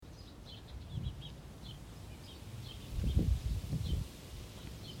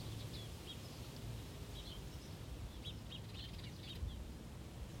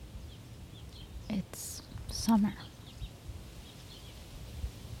summer.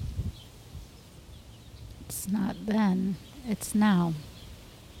 It's not then, it's now.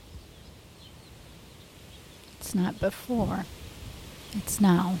 It's not before, it's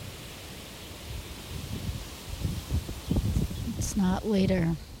now. It's not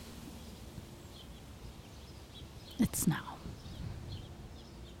later, it's now.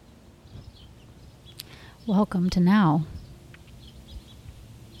 Welcome to now.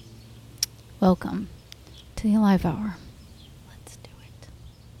 Welcome to the Alive Hour. Let's do it.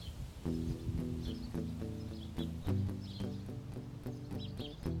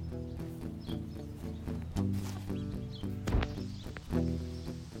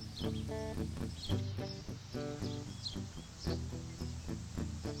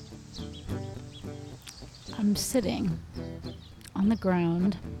 I'm sitting on the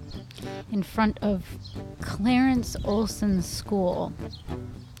ground in front of Clarence Olson School.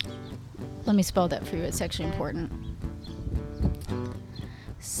 Let me spell that for you, it's actually important.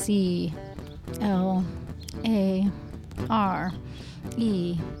 CLARENCEOLSON.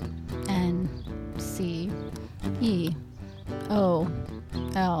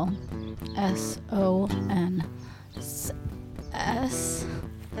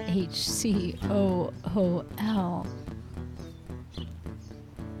 SHCOOL.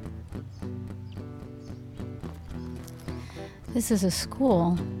 This is a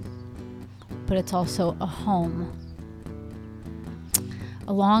school, but it's also a home.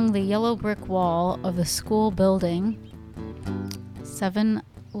 Along the yellow brick wall of the school building, 7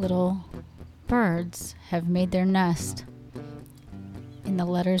 little birds have made their nest in the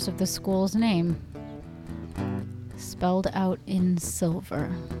letters of the school's name, spelled out in silver.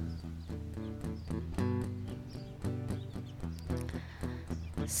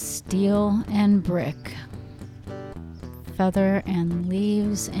 Steel and brick, feather and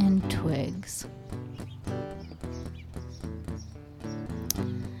leaves and twigs.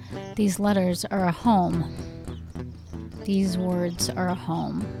 These letters are a home. These words are a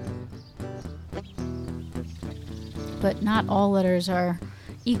home. But not all letters are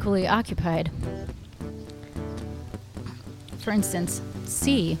equally occupied. For instance,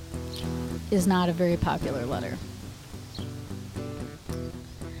 C is not a very popular letter,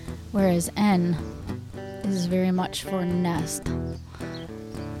 whereas N is very much for nest.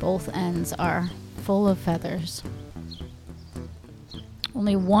 Both ends are full of feathers.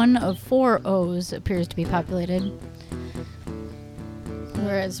 Only 1 of 4 O's appears to be populated,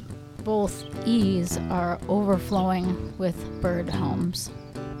 whereas both E's are overflowing with bird homes.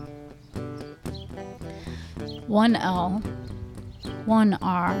 1 L, 1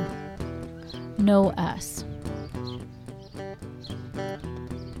 R, no S.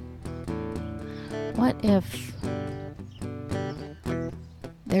 What if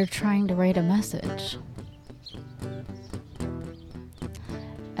they're trying to write a message?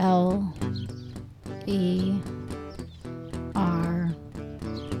 L E R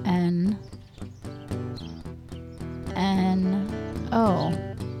N N O.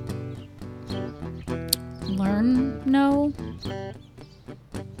 Learn, no?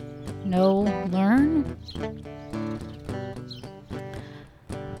 No, learn?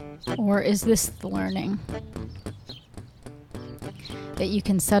 Or is this the learning? That you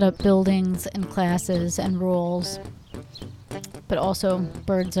can set up buildings and classes and rules, but also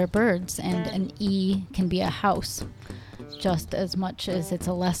birds are birds, and an E can be a house just as much as it's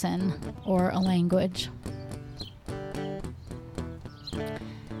a lesson or a language.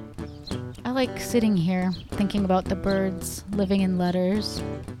 I like sitting here thinking about the birds living in letters,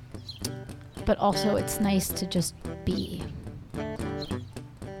 but also it's nice to just be.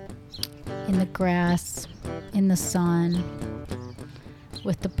 In the grass, in the sun,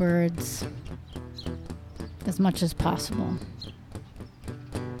 with the birds, as much as possible.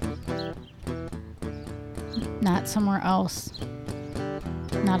 Not somewhere else,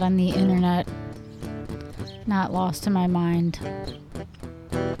 not on the internet, not lost in my mind.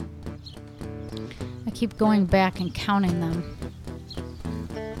 I keep going back and counting them.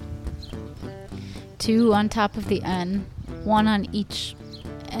 2 on top of the N, 1 on each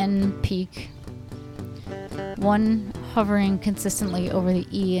N peak, 1 hovering consistently over the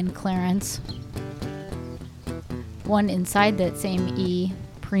E in Clarence, 1 inside that same E,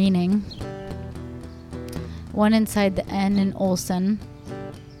 preening, 1 inside the N in Olson,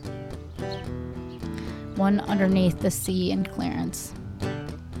 1 underneath the C in Clarence.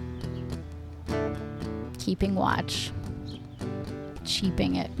 Keeping watch,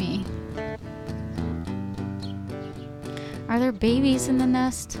 cheeping at me. Are there babies in the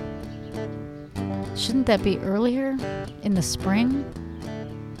nest? Shouldn't that be earlier? In the spring?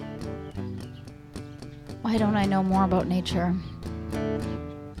 Why Why don't I know more about nature?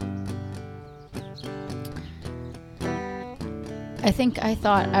 I think I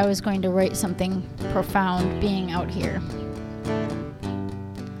thought I was going to write something profound being out here.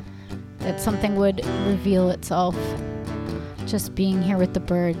 That something would reveal itself just being here with the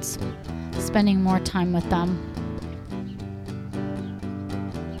birds, spending more time with them.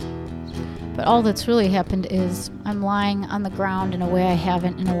 But all that's really happened is I'm lying on the ground in a way I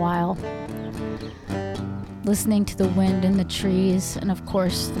haven't in a while, listening to the wind in the trees and of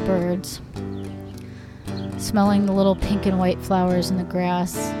course the birds, smelling the little pink and white flowers in the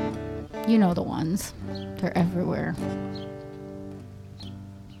grass. You know the ones. They're everywhere.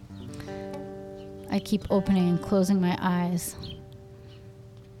 I keep opening and closing my eyes,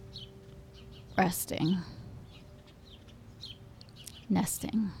 resting,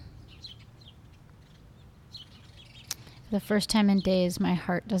 nesting. For the first time in days, my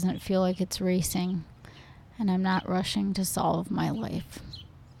heart doesn't feel like it's racing, and I'm not rushing to solve my life.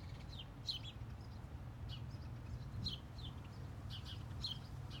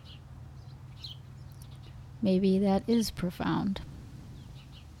 Maybe that is profound.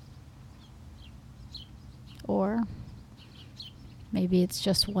 Or maybe it's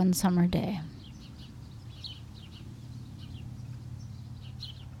just one summer day.